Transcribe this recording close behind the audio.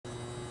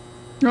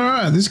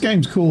Alright, this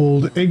game's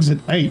called Exit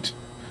 8.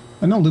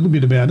 I know a little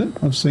bit about it.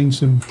 I've seen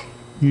some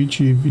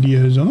YouTube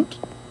videos on it.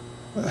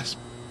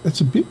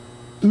 That's a bit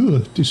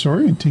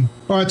disorienting.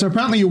 Alright, so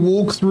apparently you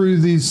walk through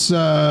this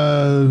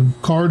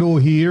corridor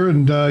here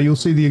and you'll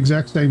see the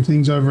exact same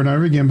things over and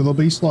over again, but there'll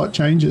be slight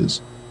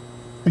changes.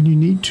 And you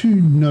need to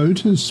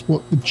notice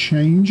what the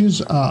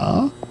changes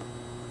are.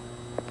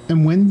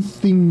 And when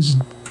things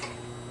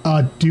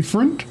are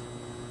different,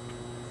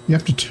 you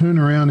have to turn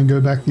around and go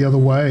back the other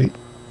way.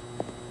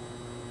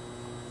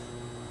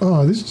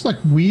 Oh, this is like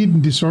weird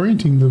and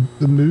disorienting,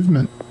 the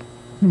movement.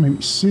 It's gonna make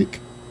me sick.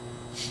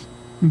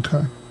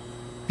 Okay.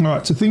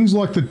 Alright, so things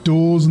like the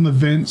doors and the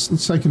vents,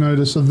 let's take a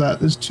notice of that.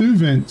 There's 2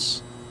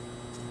 vents,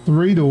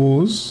 3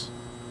 doors,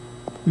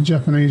 with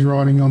Japanese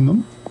writing on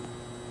them.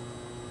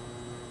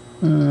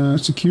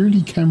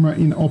 Security camera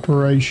in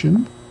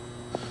operation.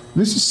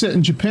 This is set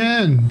in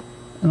Japan,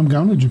 and I'm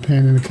going to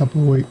Japan in a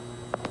couple of weeks.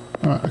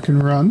 Alright, I can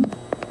run.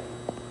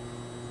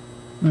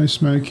 No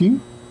smoking.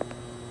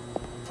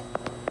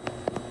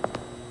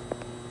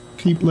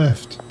 Keep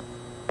left.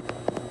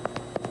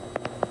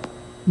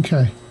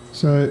 Okay,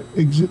 so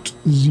exit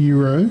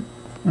 0.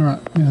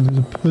 Alright, now there's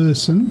a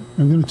person.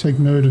 I'm going to take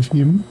note of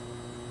him.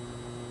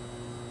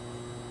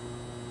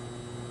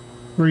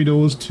 3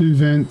 doors, 2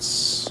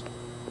 vents.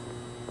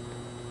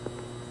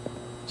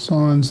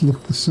 Signs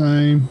look the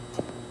same.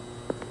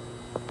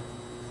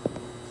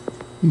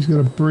 He's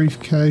got a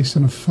briefcase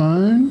and a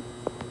phone.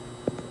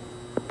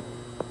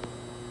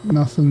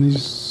 Nothing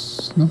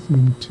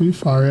too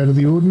far out of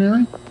the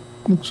ordinary.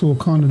 Looks all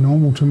kind of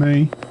normal to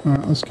me.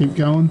 Alright, let's keep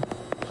going.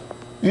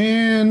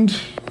 And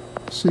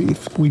see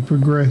if we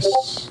progress.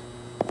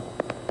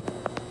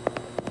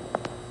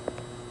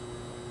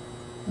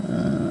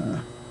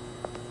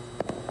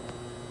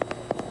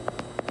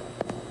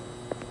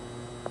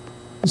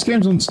 This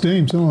game's on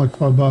Steam, it's only like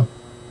 $5.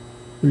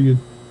 Pretty good.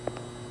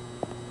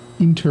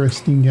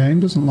 Interesting game,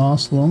 doesn't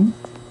last long.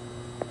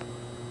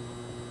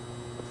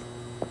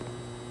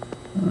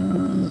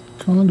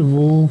 Kind of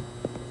all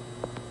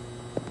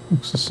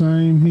looks the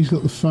same. He's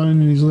got the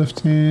phone in his left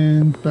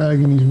hand,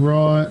 bag in his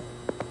right.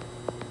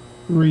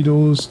 3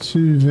 doors,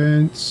 2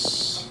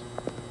 vents.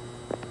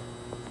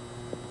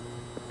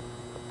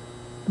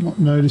 Not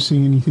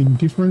noticing anything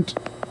different.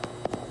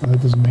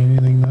 That doesn't mean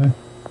anything though.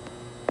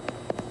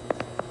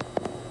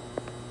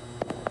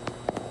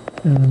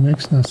 And the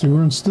next now, so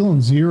we're still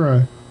on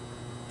 0.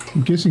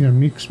 I'm guessing I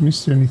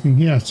missed anything.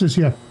 Yeah, it says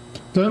here,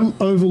 don't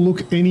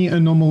overlook any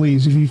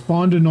anomalies. If you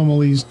find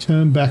anomalies,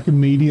 turn back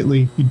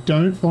immediately. If you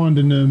don't find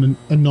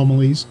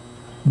anomalies,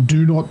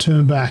 do not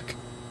turn back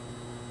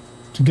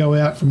to go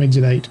out from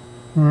exit 8.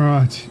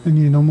 Alright,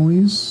 any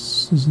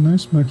anomalies? There's no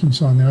smoking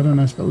sign there. I don't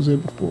know if that was there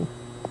before.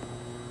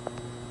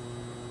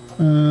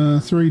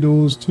 3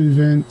 doors, 2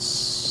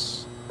 vents.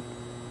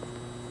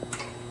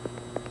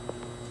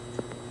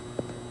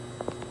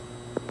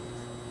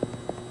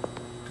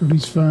 Got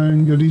his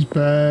phone, got his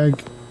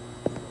bag,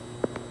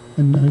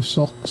 and no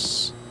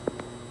socks.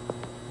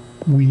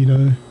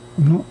 Weirdo.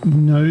 I'm not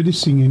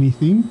noticing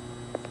anything.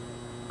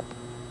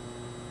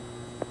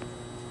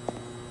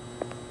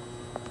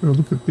 Gotta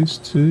look at this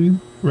too.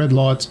 Red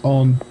light's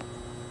on.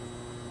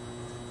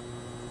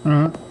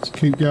 Alright, let's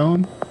keep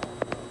going.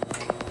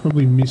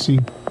 Probably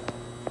missing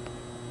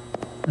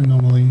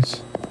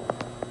anomalies.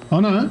 Oh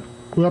no,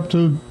 we're up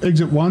to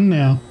exit 1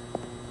 now.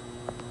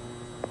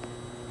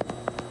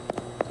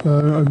 So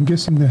I'm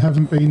guessing there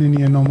haven't been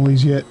any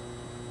anomalies yet.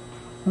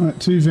 Alright,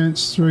 2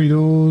 vents, 3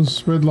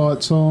 doors, red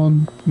lights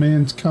on,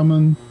 man's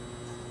coming.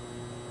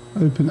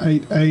 Open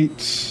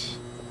 8-8.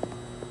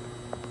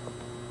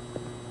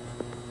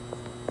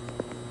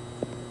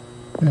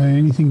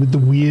 Anything with the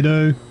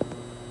weirdo?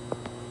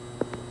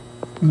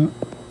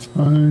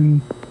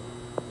 Phone,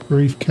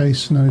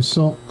 briefcase, no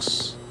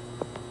socks.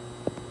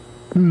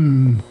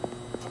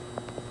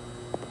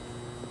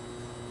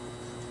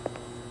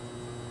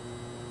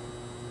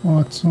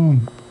 Lights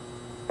on.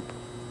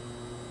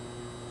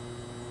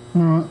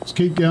 Alright, let's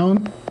keep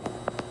going.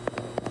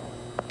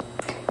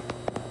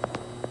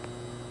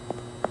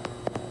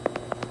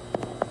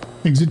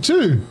 Exit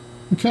 2.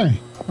 Okay,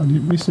 I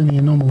didn't miss any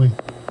anomaly.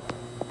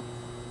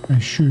 A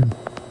shoe.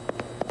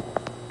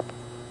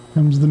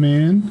 Comes the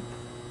man.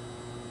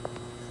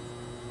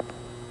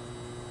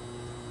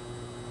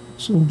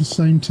 It's all the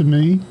same to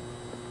me.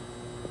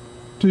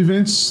 2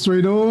 vents,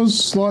 3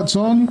 doors, lights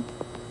on.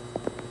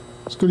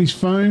 He's got his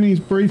phone, his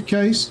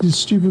briefcase, his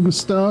stupid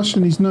moustache,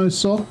 and his no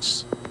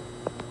socks.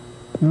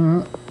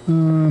 Alright,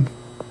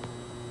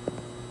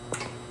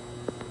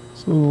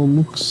 so all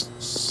looks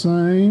the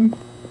same.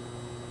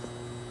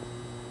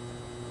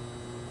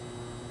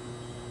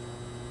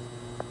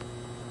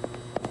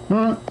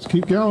 Alright, let's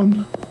keep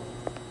going.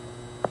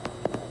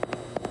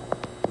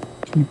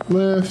 Keep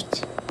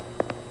left.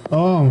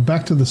 Oh, I'm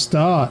back to the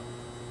start.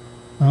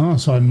 Oh,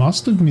 so I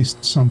must have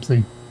missed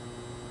something.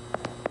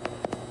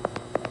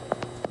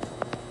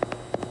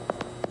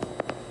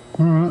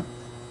 Alright.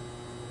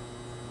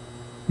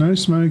 No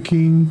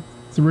smoking,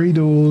 3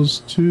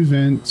 doors, 2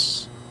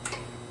 vents.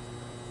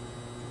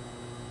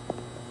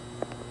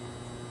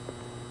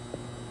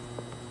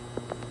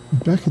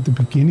 back at the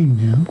beginning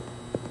now.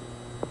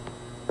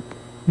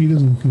 He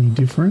doesn't look any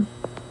different.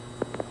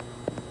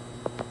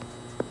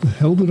 The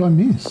hell did I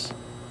miss?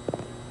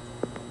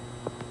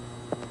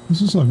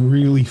 This is like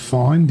really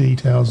fine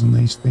details in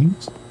these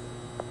things.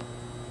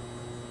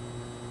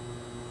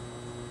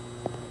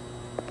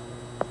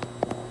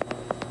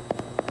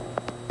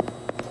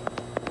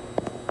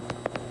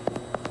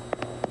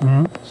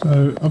 Alright,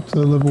 so up to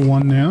level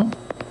 1 now.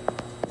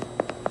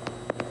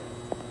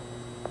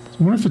 So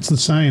I wonder if it's the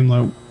same,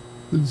 like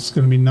it's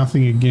going to be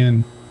nothing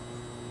again.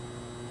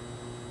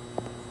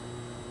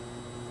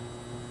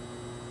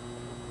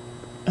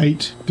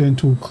 Eight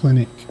dental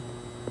clinic.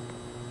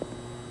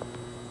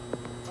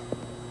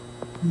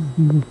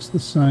 He looks the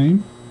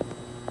same.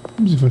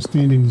 What if I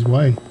stand in his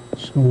way?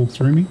 He's just going to walk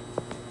through me.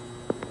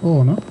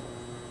 Oh no.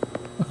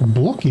 I can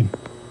block him.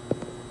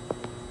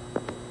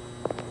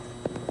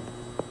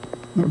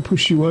 I'm going to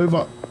push you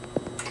over.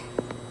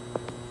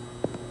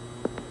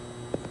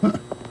 Huh.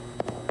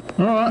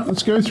 Alright,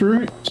 let's go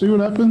through. See what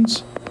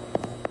happens.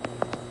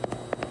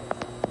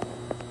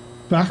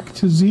 Back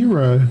to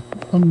 0.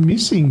 I'm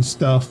missing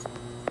stuff.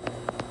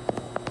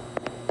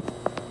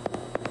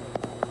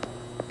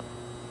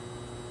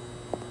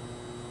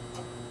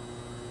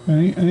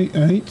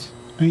 Okay,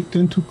 8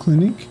 dental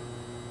clinic.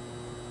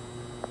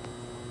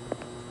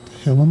 The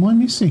hell am I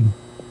missing?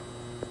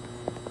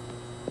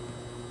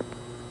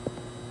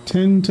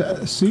 10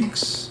 to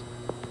 6,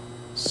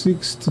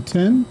 6 to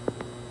 10.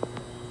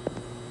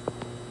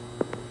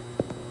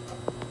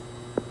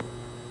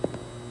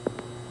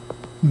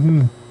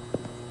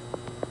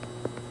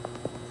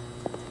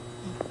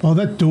 Oh,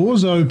 that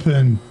door's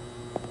open.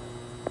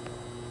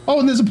 Oh,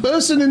 and there's a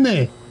person in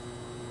there.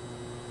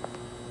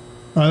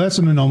 Oh, that's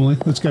an anomaly.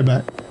 Let's go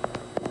back.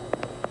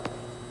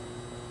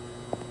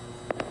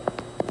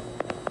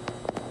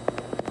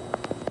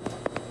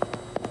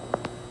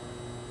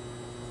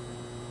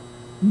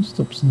 He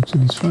stops and looks at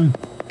his phone.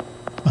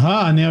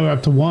 Aha, now we're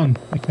up to 1.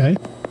 Okay.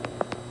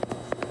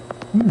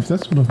 I wonder if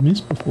that's what I've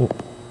missed before.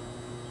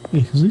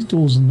 Yeah, because these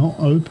doors are not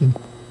open.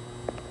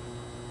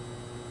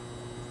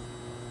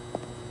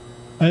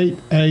 8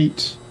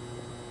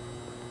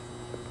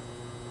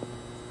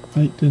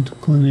 dental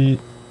clinic.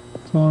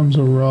 Times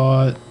are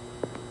right.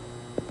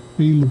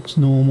 He looks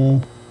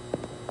normal.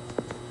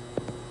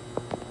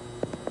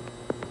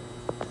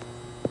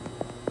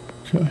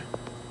 Okay.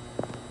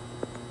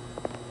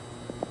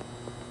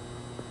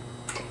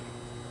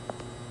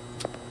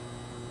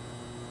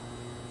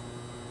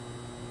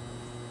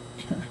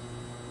 Okay.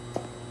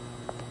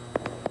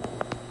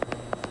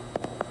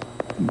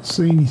 Didn't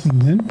see anything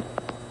then.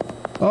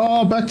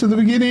 Oh, back to the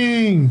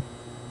beginning.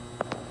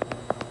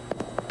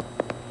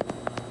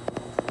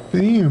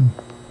 Damn.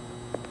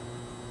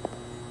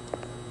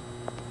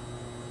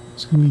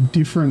 It's going to be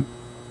different.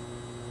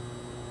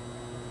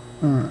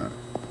 Alright.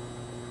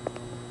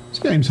 This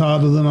game's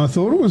harder than I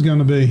thought it was going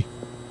to be.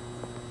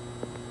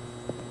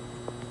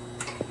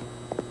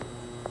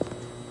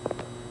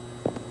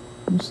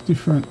 What's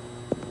different?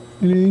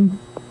 Anything?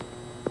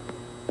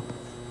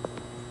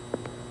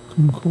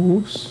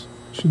 Concourse.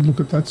 Should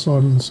look at that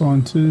side of the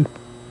sign too.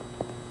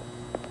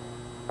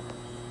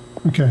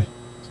 Okay,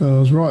 so I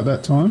was right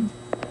that time.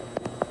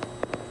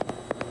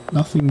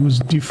 Nothing was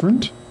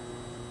different.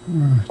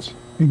 Right,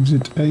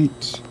 exit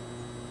 8.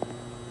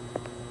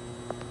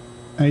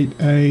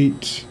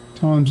 8.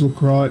 Times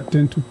look right.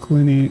 Dental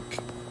clinic.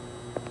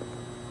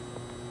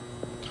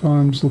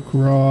 Times look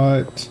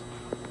right.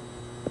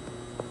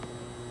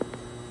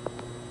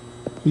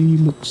 B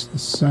looks the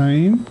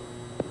same.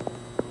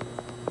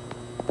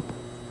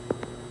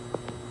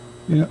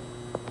 Yep.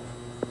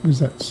 Where's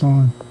that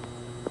sign?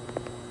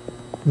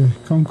 The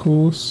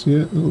concourse,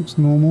 yeah, it looks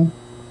normal.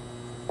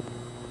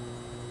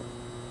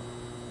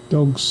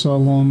 Dog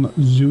Salon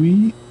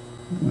Zui.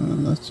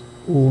 That's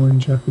all in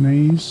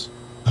Japanese.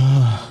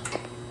 Alright,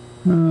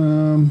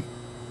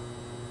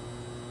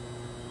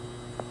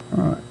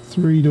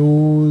 3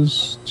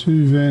 doors,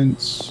 2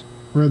 vents,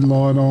 red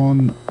light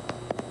on.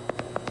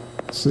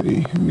 Let's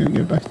see, I'm gonna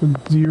go back to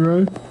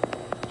 0.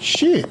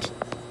 Shit!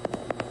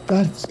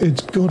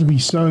 It's got to be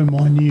so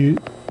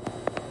minute.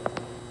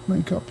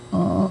 Makeup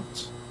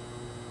art.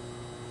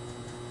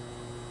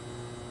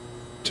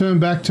 Turn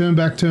back, turn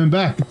back, turn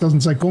back. It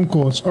doesn't say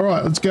concourse.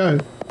 Alright, let's go.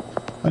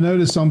 I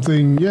noticed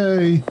something.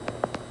 Yay.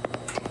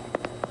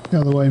 The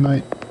other way,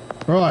 mate.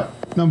 Right,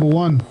 number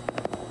 1.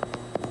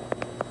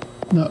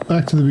 No,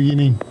 back to the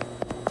beginning.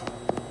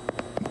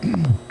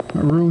 I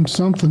ruined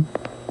something.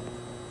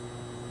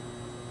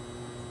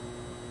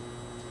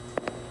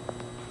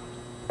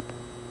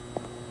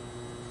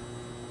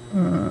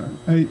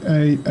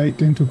 Eight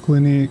dental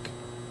clinic.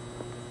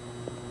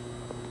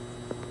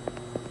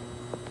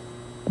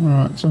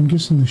 Alright, so I'm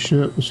guessing the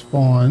shirt was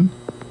fine.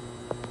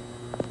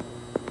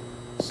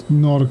 It's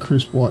not a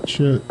crisp white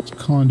shirt. It's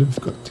kind of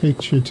got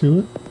texture to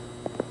it.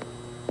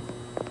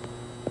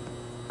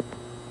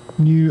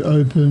 New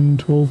open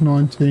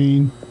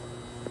 12.19.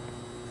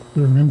 Do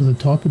I remember the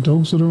type of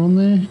dogs that are on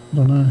there? I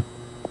don't know.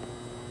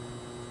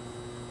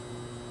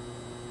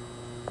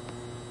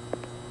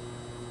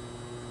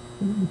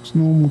 It looks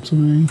normal to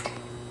me.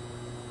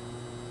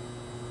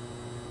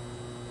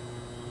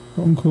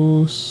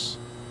 Concourse.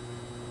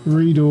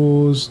 3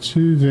 doors,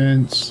 2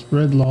 vents,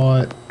 red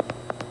light.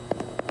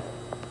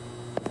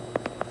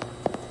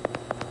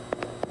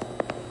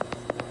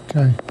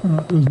 Okay,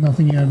 alright, there was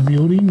nothing out of the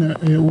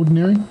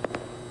ordinary.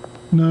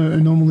 No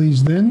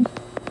anomalies then.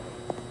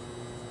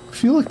 I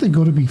feel like they've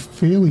got to be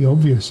fairly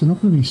obvious. They're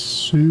not going to be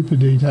super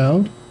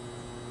detailed.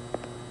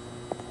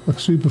 Like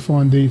super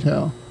fine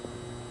detail.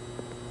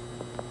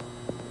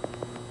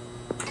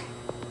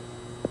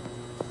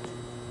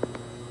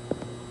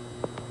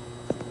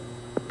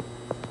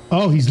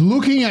 Oh, he's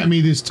looking at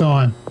me this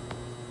time.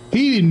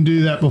 He didn't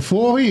do that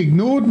before. He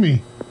ignored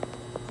me.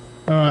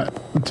 Alright,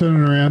 I'm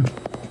turning around.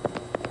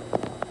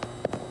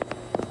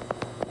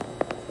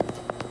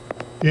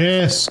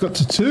 Yes, got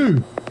to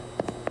 2.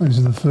 Those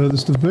are the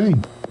furthest I've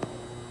been.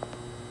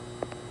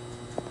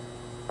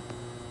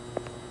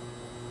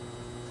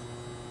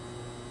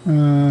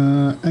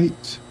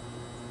 Eight.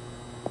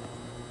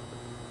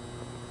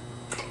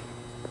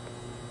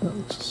 That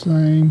looks the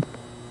same.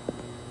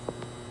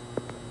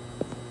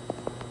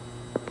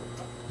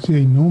 See,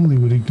 he normally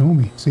would ignore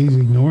me. See, he's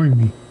ignoring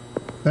me.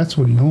 That's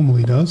what he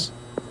normally does.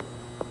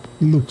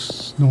 He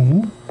looks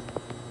normal.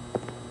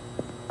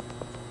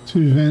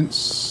 2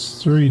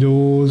 vents, 3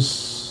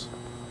 doors.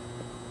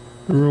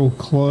 They're all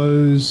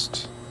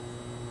closed.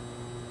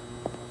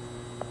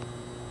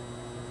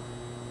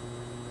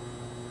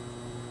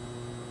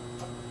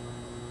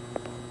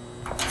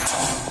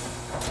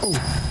 Oh.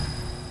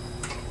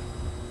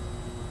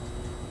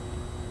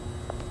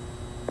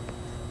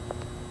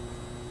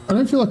 I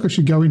don't feel like I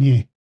should go in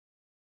here.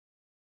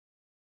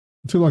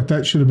 I feel like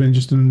that should have been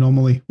just an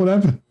anomaly. What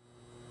happened?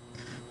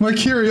 My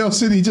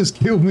curiosity just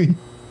killed me.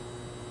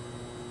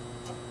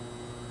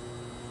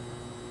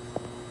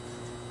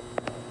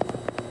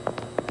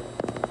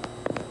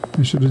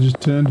 I should have just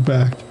turned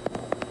back.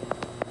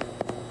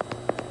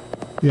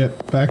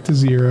 Yep, back to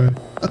 0.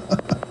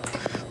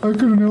 I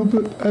couldn't help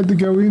it. I had to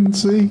go in and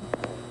see.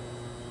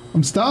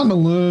 I'm starting to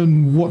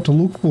learn what to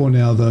look for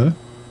now, though.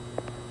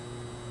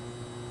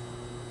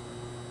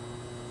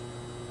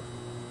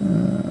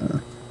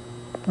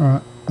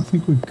 Alright, I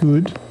think we're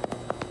good.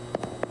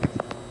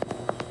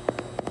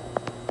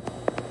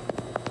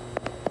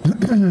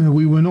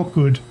 We were not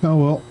good. Oh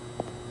well.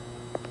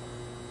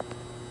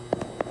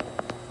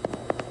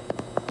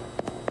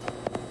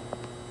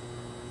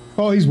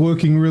 Oh, he's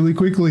working really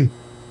quickly.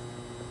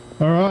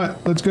 Alright,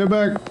 let's go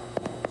back.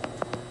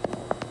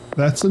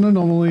 That's an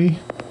anomaly.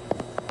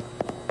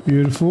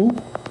 Beautiful.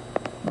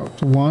 Up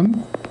to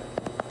 1.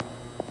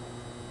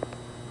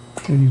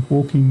 And he's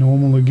walking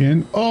normal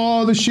again.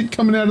 Oh, the shit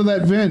coming out of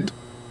that vent.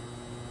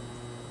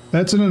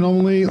 That's an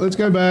anomaly. Let's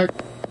go back.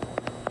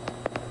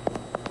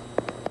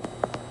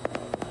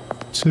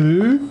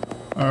 2.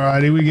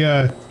 Alright, here we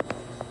go.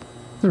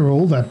 They're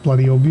all that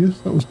bloody obvious.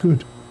 That was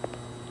good.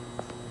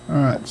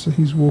 Alright, so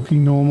he's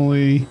walking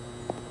normally.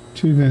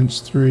 2 vents,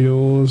 3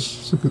 doors.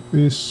 Let's look at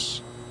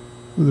this.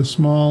 With a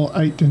smile.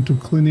 8 dental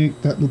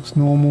clinic. That looks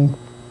normal.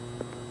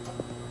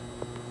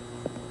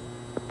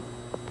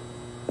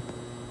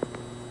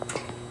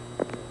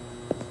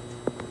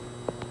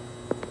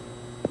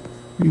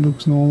 He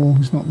looks normal.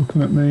 He's not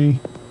looking at me.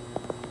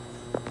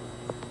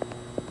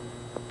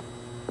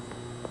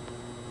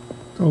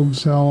 Dog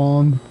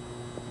salon.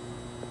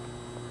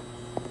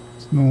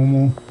 It's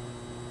normal.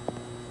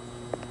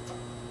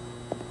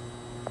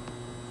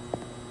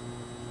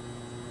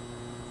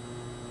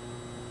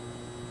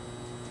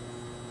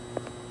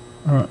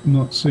 Alright, I'm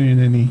not seeing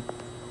any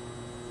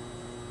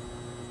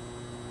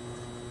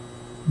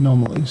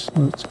anomalies.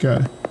 Let's go.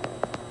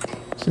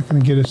 Is that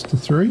going to get us to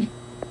 3?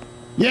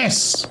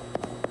 Yes!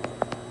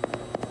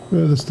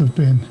 Furthest I've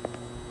been.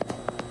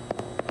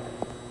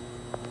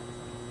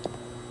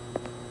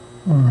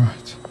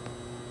 Alright.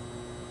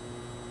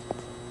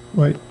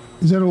 Wait,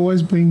 is that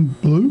always been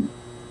blue?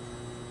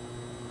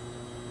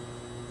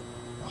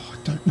 Oh, I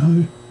don't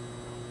know.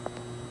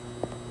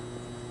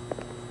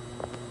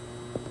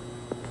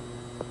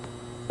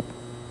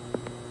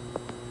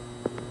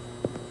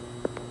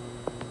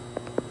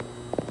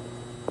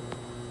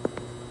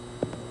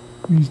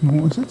 He's not.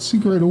 Has that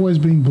cigarette always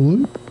been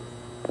blue?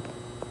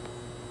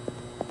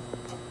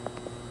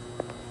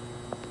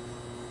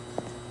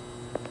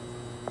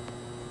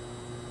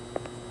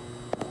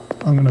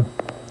 I'm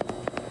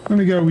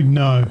gonna go with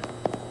no.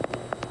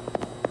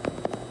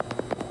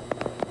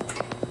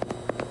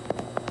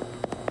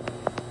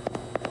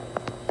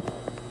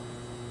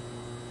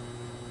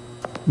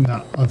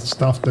 No, I've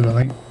stuffed it, I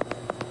think.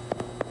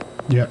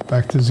 Yep,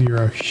 back to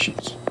 0.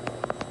 Shit.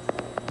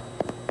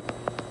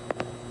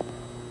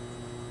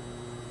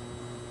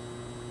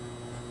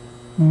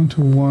 On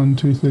to 1,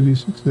 230,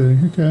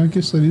 630. Okay, I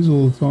guess that is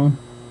all the time.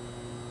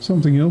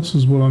 Something else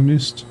is what I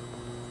missed.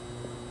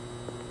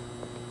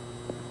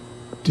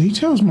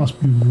 Details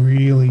must be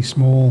really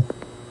small.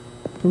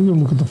 Probably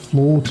gonna look at the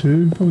floor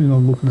too. Probably not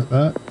looking at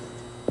that.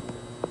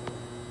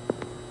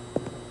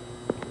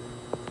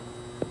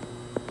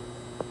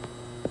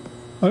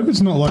 I hope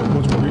it's not like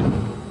what's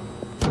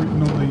written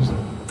open all these.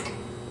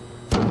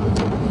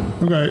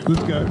 Okay,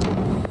 let's go.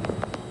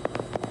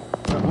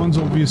 That one's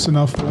obvious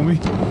enough for me.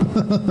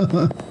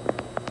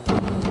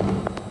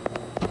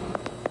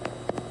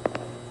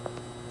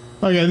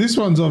 Okay, this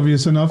one's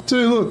obvious enough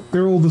too. Look,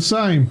 they're all the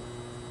same.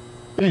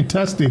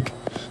 Fantastic.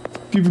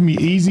 Giving me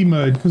easy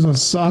mode because I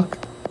suck.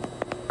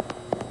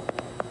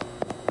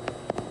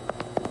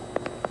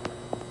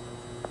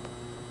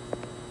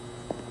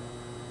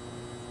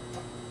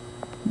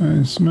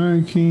 No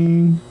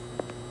smoking.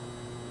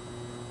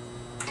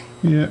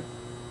 Yep.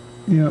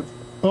 Yep.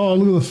 Oh,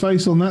 look at the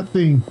face on that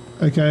thing.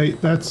 Okay,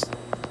 that's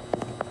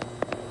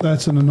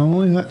an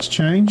anomaly. That's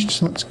changed.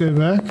 So let's go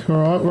back.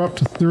 Alright, we're up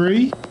to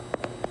 3.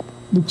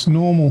 Looks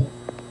normal.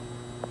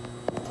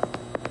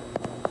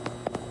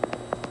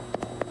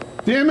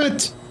 Damn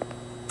it!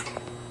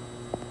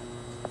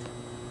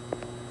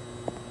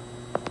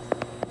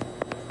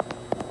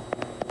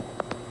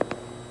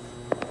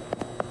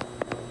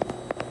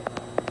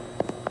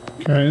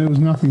 Okay, there was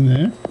nothing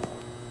there.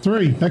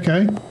 3,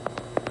 okay.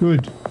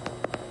 Good.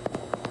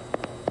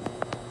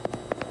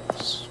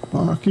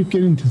 Oh, I keep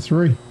getting to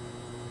 3.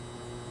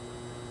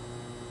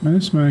 No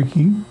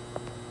smoking.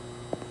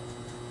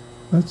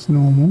 That's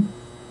normal.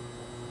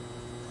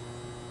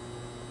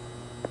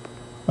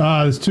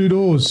 Ah, there's 2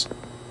 doors.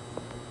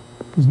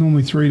 There's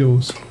normally 3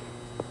 doors.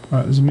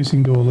 Alright, there's a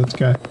missing door. Let's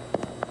go.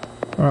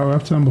 Alright, we're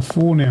up to number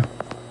 4 now.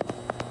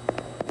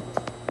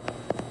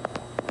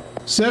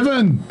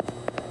 7!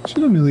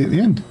 Should have nearly at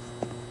the end.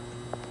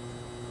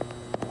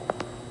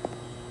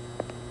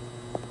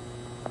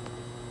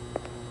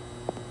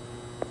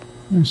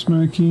 No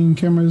smoking.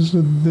 Cameras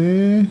are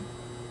there.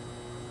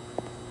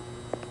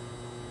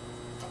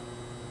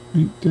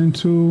 8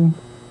 dental.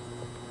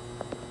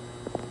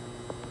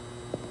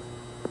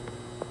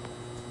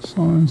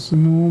 Signs to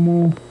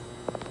normal.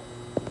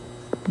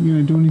 You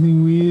gonna do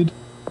anything weird?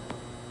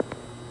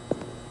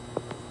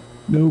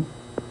 Nope.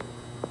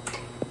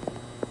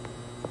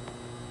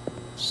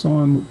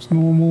 Sign looks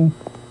normal.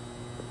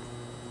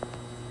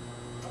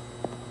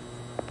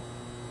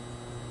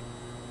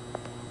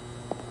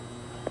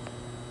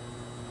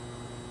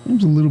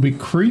 Seems a little bit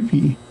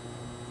creepy.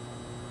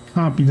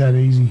 Can't be that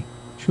easy.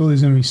 Surely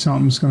there's gonna be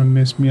something that's gonna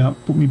mess me up,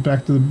 put me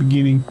back to the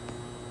beginning.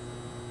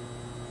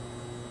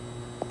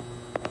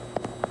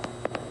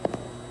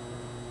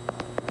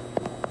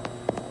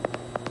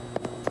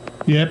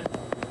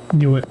 Yep,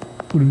 knew it.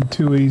 Would have been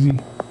too easy.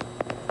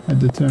 Had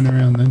to turn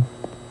around then.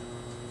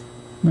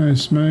 No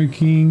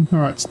smoking.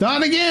 Alright,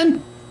 start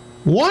again!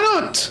 Why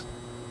not?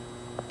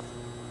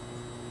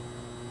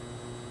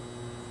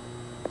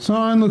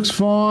 Sign looks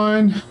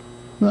fine.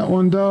 That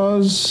one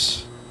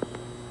does.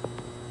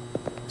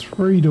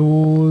 3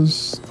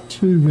 doors.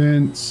 2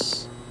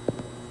 vents.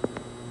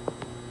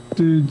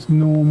 Dude's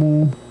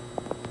normal.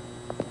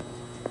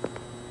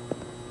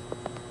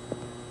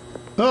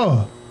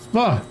 Oh,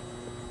 fuck.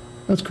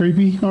 That's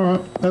creepy.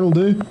 Alright, that'll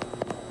do.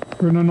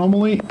 For an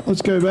anomaly.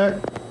 Let's go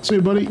back. See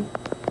you, buddy.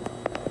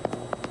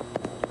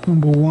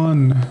 Number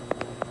 1.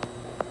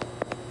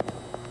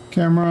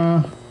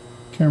 Camera.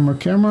 Camera,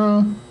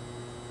 camera.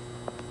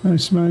 No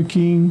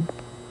smoking.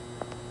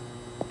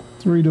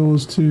 3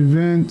 doors, 2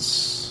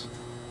 vents.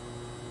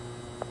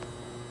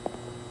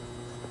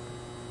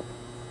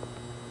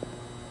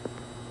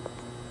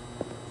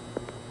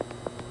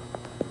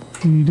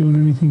 Are you doing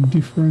anything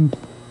different?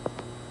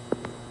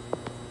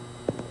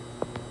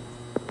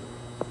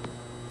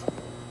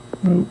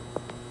 Nope.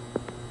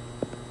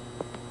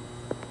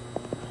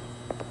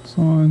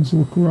 Signs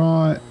look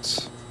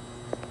right.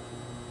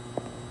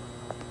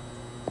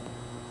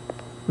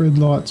 Red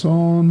light's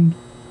on.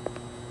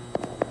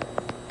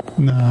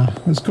 Nah,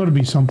 there's got to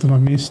be something I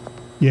missed.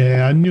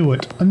 Yeah, I knew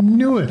it. I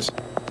knew it.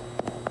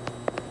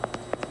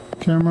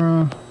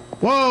 Camera.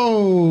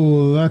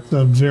 Whoa, that's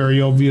a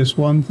very obvious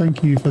one.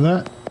 Thank you for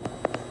that.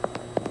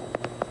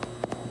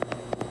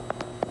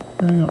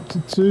 Going up to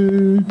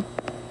 2.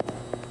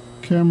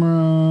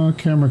 Camera,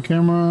 camera,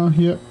 camera.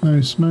 Yep,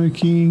 no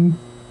smoking.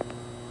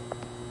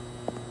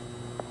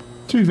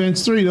 2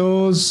 vents, 3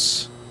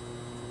 doors.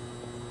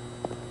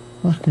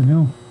 Fucking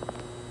hell.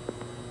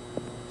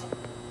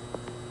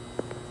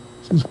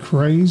 This is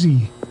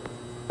crazy.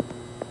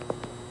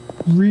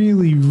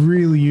 Really,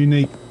 really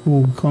unique,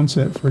 cool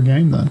concept for a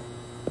game though.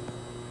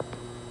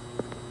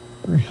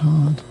 Very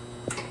hard.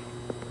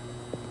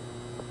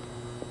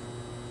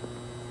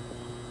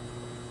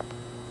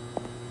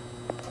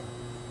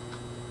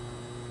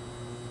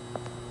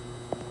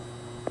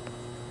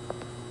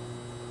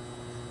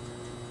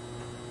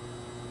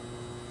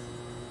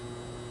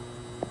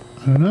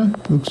 I don't know,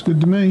 looks good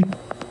to me.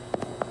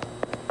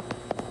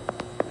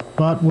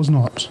 But was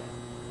not.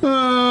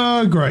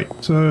 Great,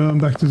 so I'm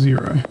back to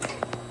 0.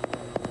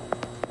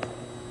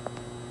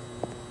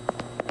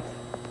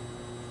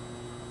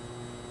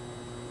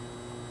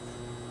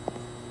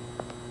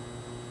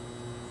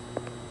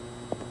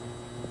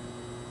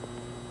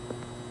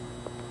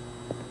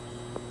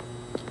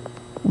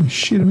 Holy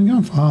shit, I've been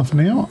going for half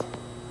an hour.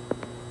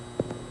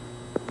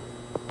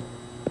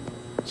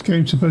 This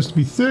game's supposed to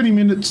be 30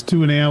 minutes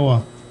to an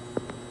hour.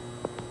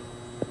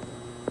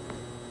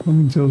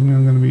 Something tells me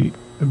I'm going to be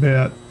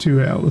about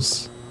 2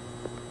 hours.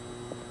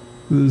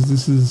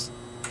 This is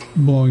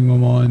blowing my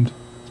mind.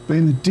 It's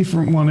been a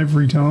different one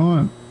every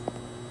time.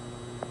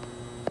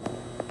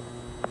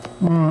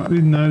 Alright, I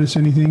didn't notice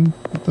anything.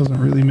 It doesn't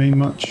really mean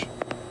much.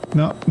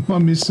 No, I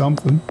missed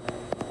something.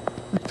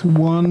 Back to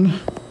 1.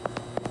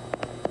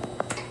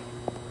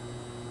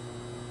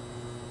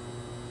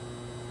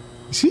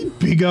 Is he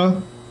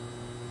bigger?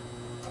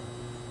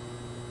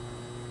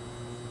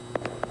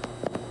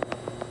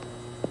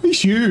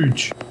 He's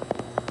huge.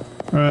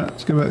 Alright,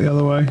 let's go back the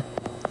other way.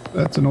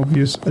 That's an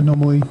obvious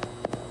anomaly.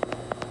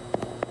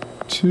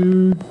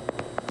 2.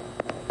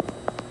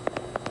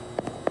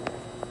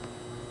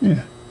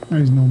 Yeah,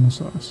 he's normal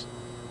size.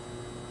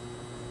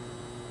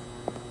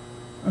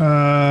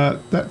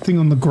 That thing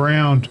on the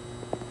ground,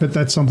 but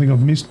that's something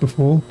I've missed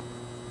before.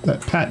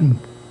 That pattern,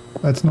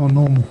 that's not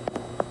normal.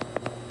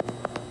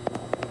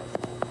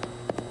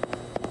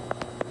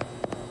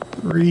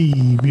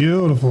 3,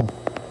 beautiful.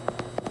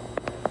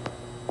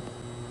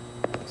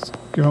 Let's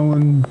go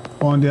and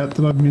find out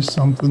that I've missed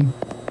something.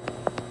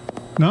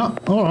 No,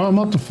 alright, I'm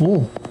up to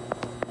 4.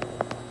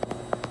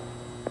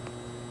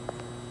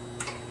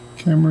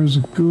 Cameras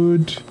are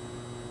good.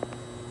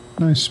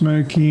 No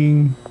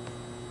smoking.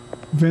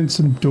 Vents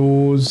and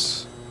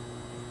doors.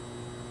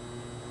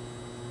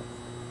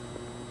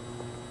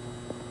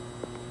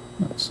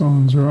 That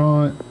sign's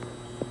right.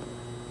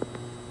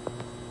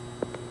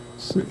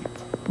 Let's see.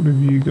 What have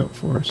you got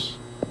for us?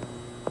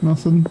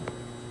 Nothing?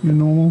 You're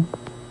normal?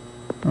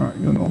 Alright,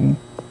 you're normal.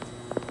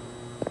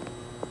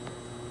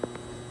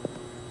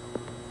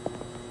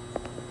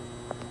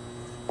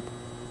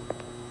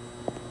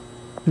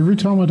 Every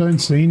time I don't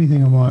see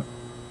anything, I'm like,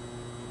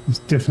 there's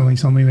definitely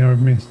something there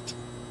I've missed.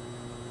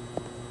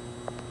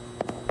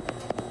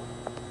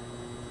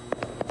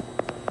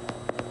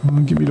 Come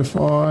on, give me the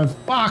 5.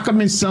 Fuck, I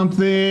missed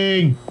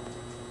something!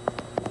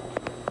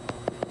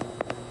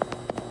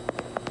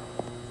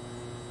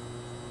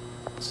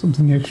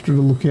 Something extra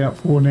to look out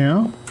for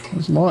now.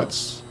 There's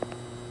lights.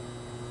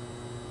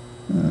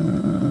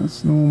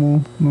 It's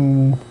normal,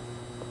 normal.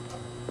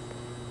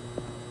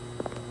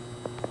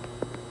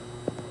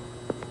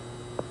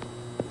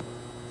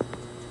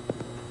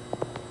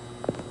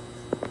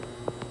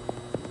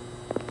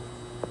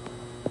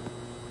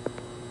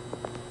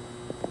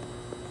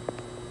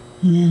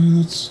 Yeah,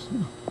 that's...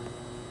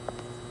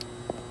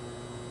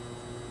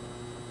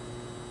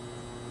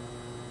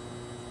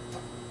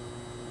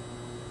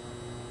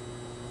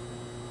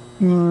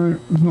 No,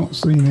 I've not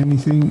seen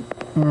anything.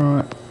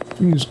 Alright,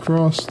 fingers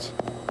crossed.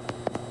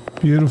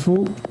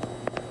 Beautiful.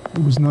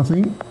 It was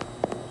nothing.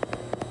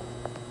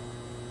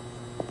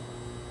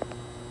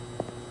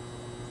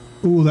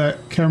 Oh,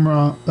 that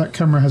camera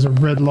has a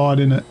red light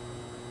in it.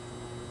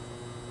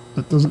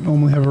 That doesn't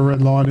normally have a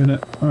red light in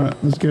it. Alright,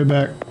 let's go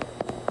back.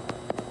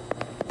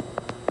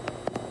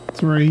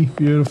 3,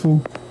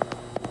 beautiful.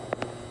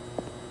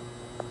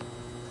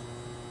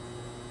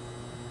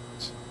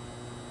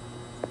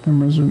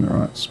 Cameras are in the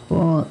right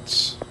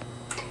spots.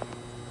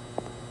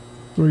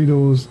 3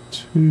 doors,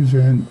 2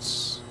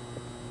 vents.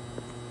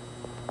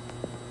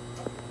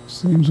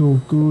 Seems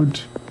all good.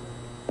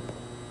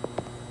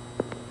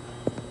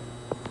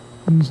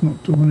 He's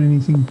not doing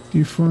anything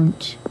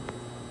different.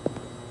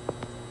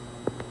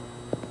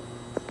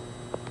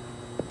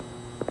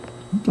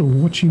 I have to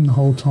watch him the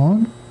whole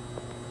time.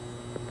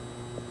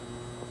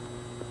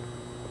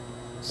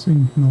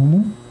 Seems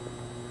normal.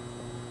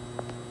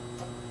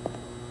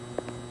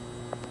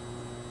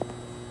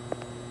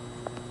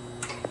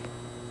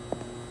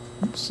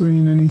 Not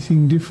seeing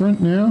anything different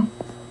now.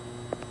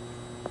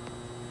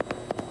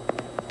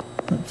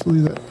 Hopefully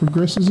that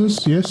progresses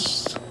us.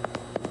 Yes.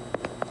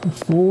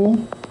 4.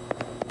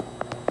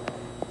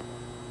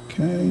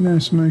 Okay, no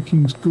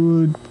smoking's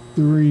good.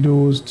 3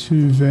 doors,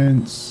 2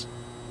 vents.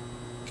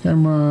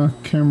 Camera,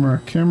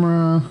 camera,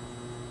 camera.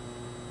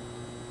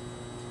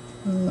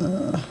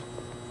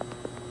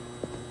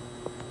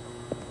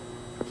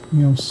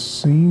 Everything else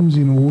seems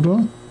in order.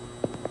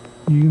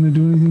 Are you going to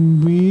do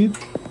anything weird?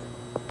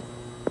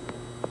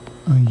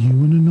 Are you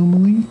an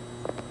anomaly?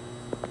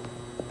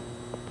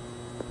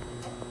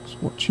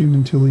 Just watch him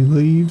until he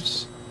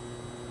leaves.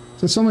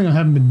 So that's something I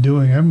haven't been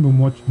doing. I haven't been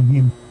watching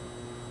him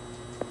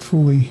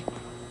fully.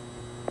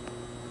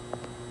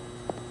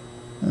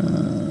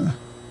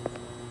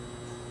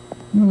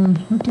 No,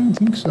 I don't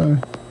think so.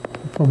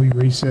 I'll probably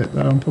reset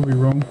though. I'm probably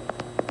wrong.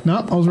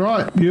 No, I was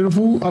right.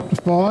 Beautiful. Up to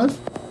 5.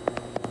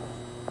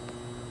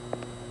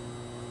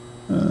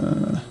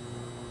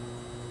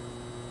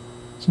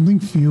 Something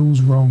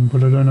feels wrong,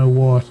 but I don't know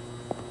what.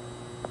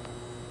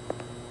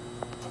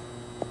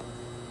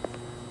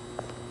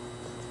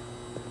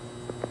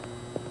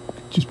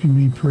 Could just be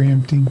me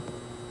preempting.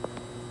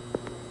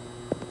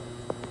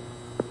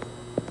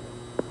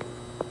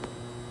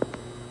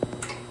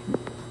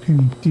 Look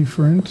any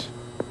different?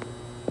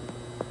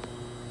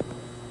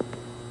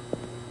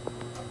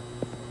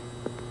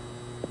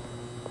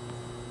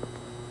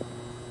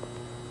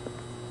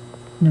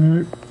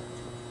 No.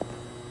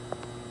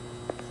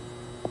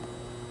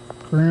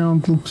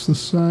 Ground looks the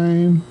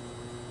same.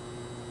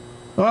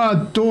 Ah,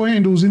 door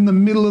handle's in the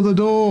middle of the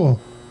door.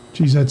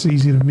 Geez, that's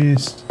easy to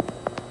miss.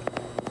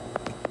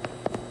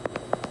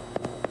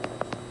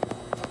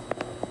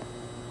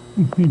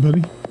 Hey,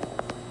 buddy.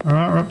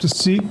 Alright, we're up to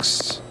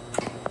 6.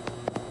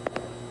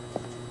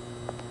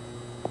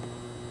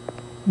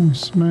 No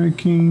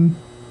smoking.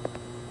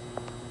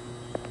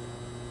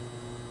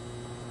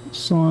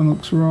 Sign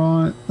looks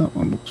right. That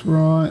one looks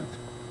right.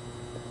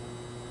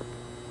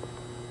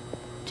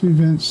 2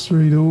 vents,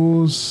 3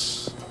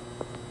 doors.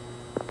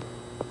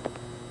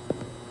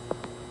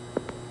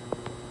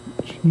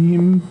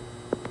 Him.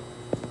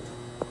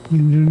 You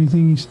didn't do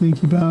anything, you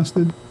sneaky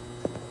bastard.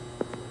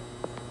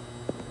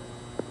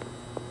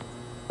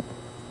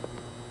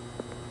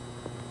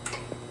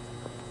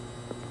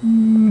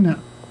 No.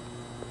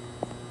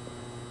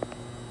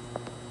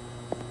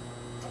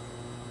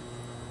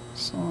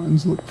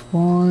 Signs look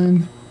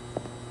fine.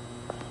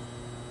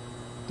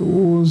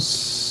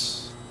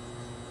 Doors.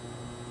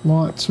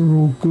 Lights are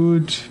all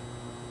good.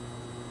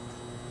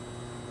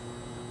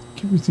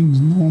 Everything's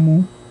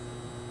normal.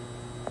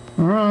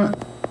 Alright.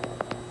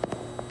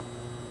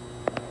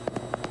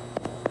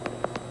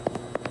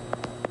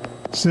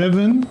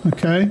 Seven,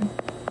 okay.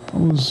 I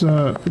was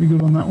pretty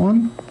good on that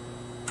one.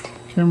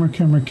 Camera,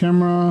 camera,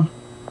 camera.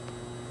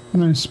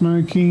 No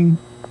smoking.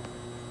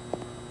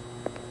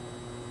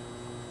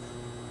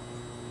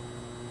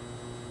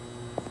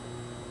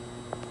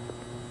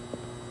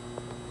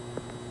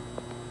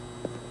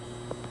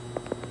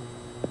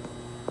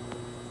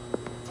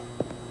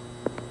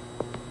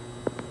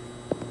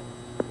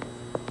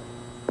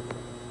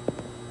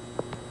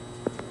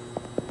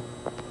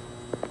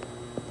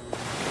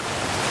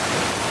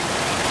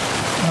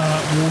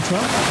 Water,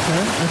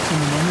 okay, that's an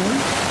anomaly.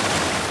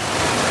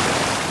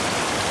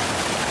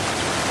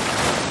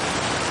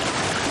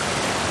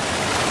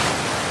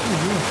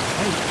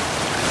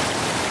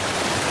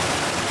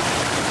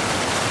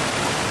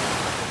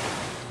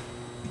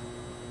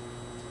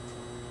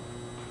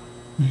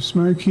 No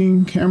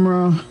smoking,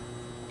 camera,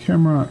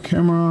 camera,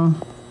 camera,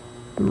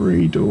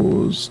 3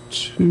 doors,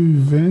 2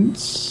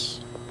 vents.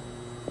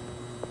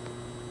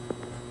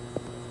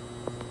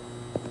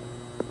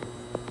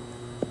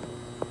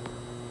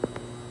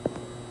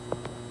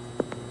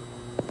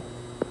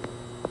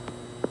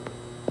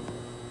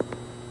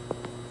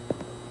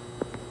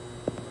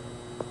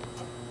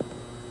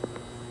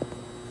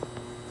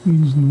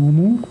 Is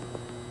normal.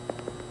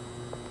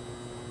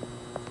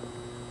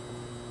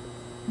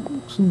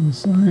 Looks all the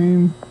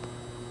same.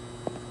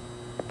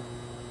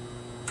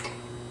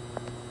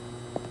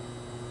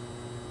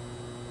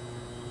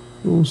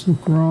 Doors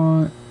look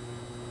right.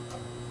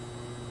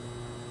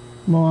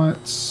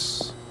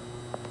 Lights.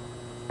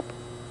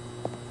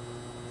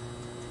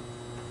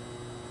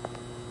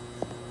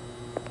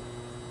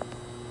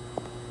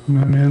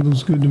 No, man,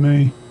 looks good to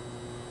me.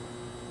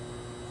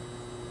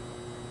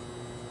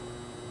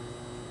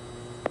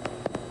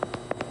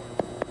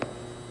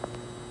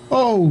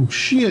 Oh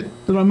shit,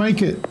 did I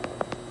make it?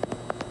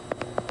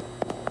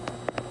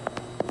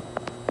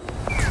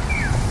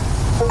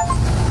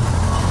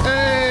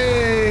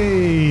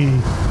 Hey!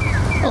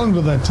 How long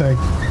did that take?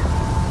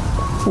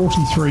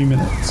 43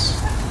 minutes.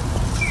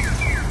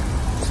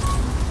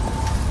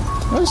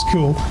 That's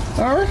cool.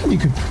 I reckon you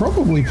could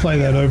probably play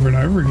that over and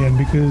over again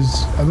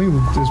because I think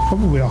there's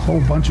probably a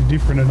whole bunch of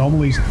different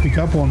anomalies to pick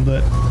up on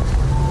that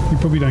you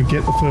probably don't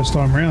get the first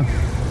time around.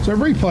 So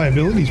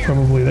replayability is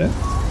probably there.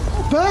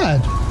 Not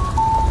bad.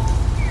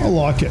 I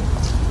like it.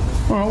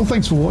 Alright, well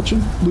thanks for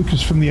watching.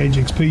 Lucas from the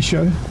AGXP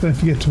Show. Don't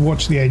forget to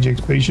watch the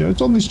AGXP Show.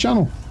 It's on this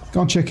channel.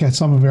 Go and check out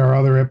some of our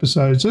other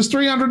episodes. There's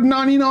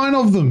 399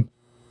 of them.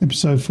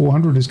 Episode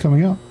 400 is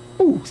coming up.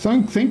 Oh,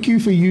 thank you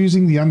for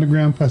using the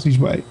underground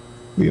passageway.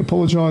 We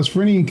apologise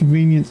for any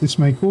inconvenience this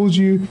may cause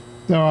you.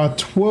 There are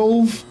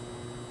 12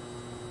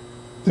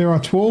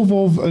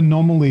 of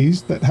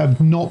anomalies that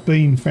have not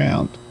been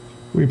found.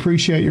 We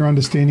appreciate your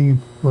understanding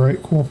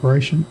and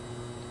cooperation.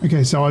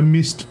 Okay, so I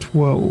missed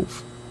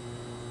 12.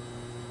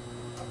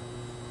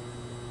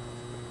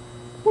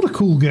 What a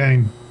cool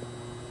game.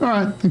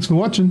 Alright, thanks for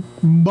watching.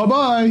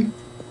 Bye-bye.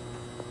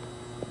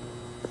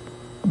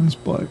 Nice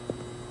bloke.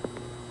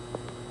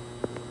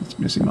 Let's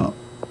mess him up.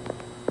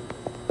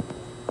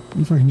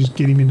 If I can just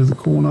get him into the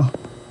corner.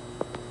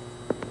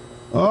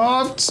 Oh,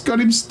 I've just got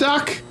him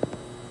stuck.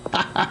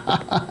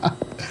 I've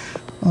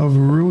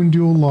ruined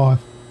your life.